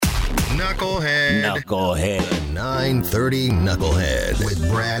Knucklehead. Knucklehead. The 930 Knucklehead with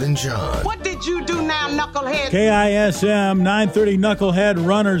Brad and John. What did you do now, Knucklehead? KISM 930 Knucklehead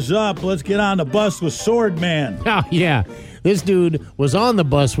runners up. Let's get on the bus with Sword Man. Oh, yeah. This dude was on the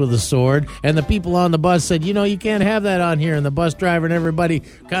bus with a sword, and the people on the bus said, you know, you can't have that on here. And the bus driver and everybody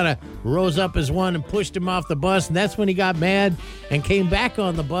kind of rose up as one and pushed him off the bus. And that's when he got mad and came back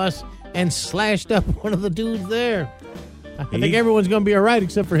on the bus and slashed up one of the dudes there. I think everyone's going to be all right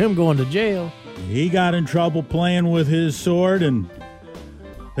except for him going to jail. He got in trouble playing with his sword, and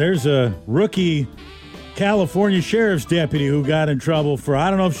there's a rookie California sheriff's deputy who got in trouble for, I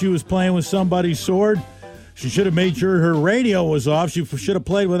don't know if she was playing with somebody's sword. She should have made sure her radio was off. She should have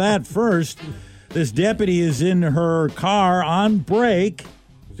played with that first. This deputy is in her car on break.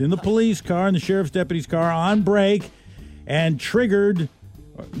 She's in the police car, in the sheriff's deputy's car on break, and triggered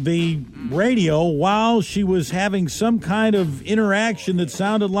the radio while she was having some kind of interaction that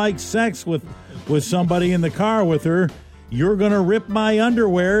sounded like sex with somebody in the car with her. You're going to rip my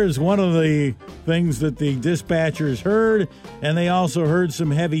underwear is one of the things that the dispatchers heard, and they also heard some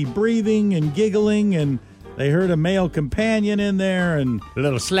heavy breathing and giggling, and they heard a male companion in there, and A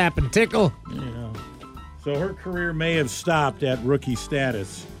little slap and tickle. yeah. So her career may have stopped at rookie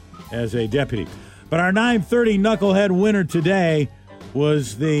status as a deputy. But our 930 Knucklehead winner today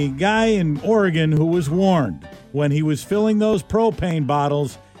was the guy in Oregon who was warned. When he was filling those propane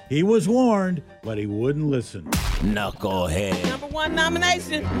bottles, he was warned, but he wouldn't listen. Knucklehead. Number one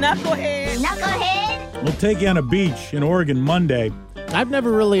nomination, Knucklehead. Knucklehead. We'll take you on a beach in Oregon Monday. I've never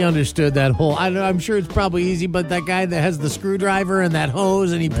really understood that whole. I'm sure it's probably easy, but that guy that has the screwdriver and that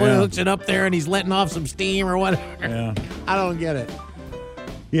hose, and he hooks it up there, and he's letting off some steam or whatever. Yeah. I don't get it.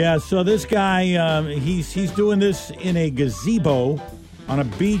 Yeah, so this guy, he's doing this in a gazebo on a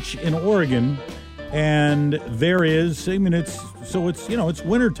beach in Oregon, and there is, it's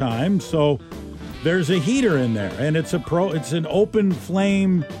wintertime, so there's a heater in there, and it's an open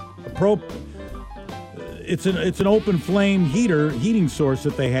flame it's an open flame heating source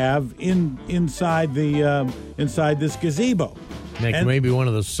that they have inside this gazebo. Maybe one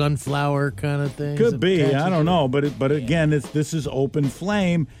of those sunflower kind of things. Could be, I don't know, but again, this is open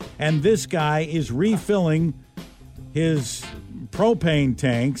flame, and this guy is refilling his propane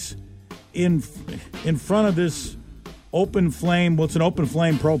tanks in front of this open flame. Well, it's an open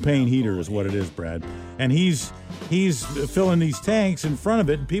flame propane heater is what it is, Brad. And he's filling these tanks in front of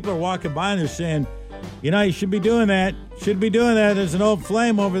it, and people are walking by and they're saying, you know, you should be doing that. There's an open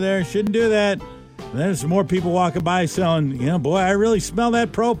flame over there. Shouldn't do that. And there's some more people walking by selling, boy, I really smell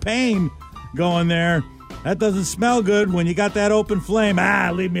that propane going there. That doesn't smell good when you got that open flame.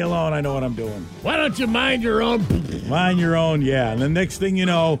 Leave me alone. I know what I'm doing. Why don't you mind your own? Mind your own, yeah. And the next thing you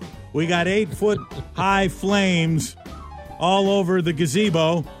know, we got 8-foot-high flames all over the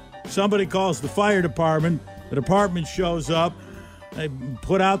gazebo. Somebody calls the fire department. The department shows up. They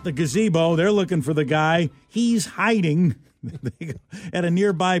put out the gazebo. They're looking for the guy. He's hiding at a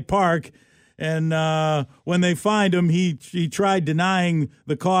nearby park. And when they find him, he tried denying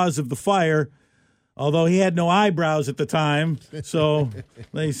the cause of the fire, although he had no eyebrows at the time. So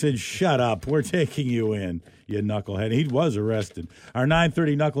they said, shut up. We're taking you in, you knucklehead. He was arrested. Our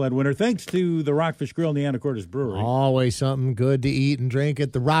 930 Knucklehead winner, thanks to the Rockfish Grill and the Anacortes Brewery. Always something good to eat and drink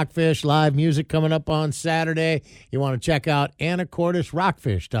at the Rockfish. Live music coming up on Saturday. You want to check out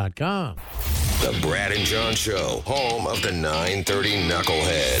AnacortesRockfish.com. The Brad and John Show, home of the 930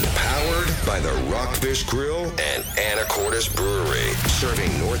 Knucklehead. Powered by the Rockfish Grill and Anacortes Brewery.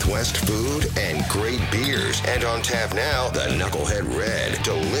 Serving Northwest food and great beers. And on tap now, the Knucklehead Red.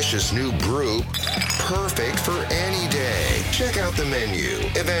 Delicious new brew. Perfect for any day. Check out the menu,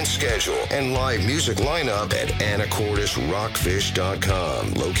 event schedule, and live music lineup at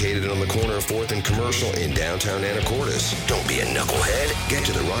AnacortesRockfish.com. Located on the corner of 4th and Commercial in downtown Anacortes. Don't be a knucklehead. Get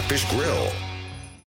to the Rockfish Grill.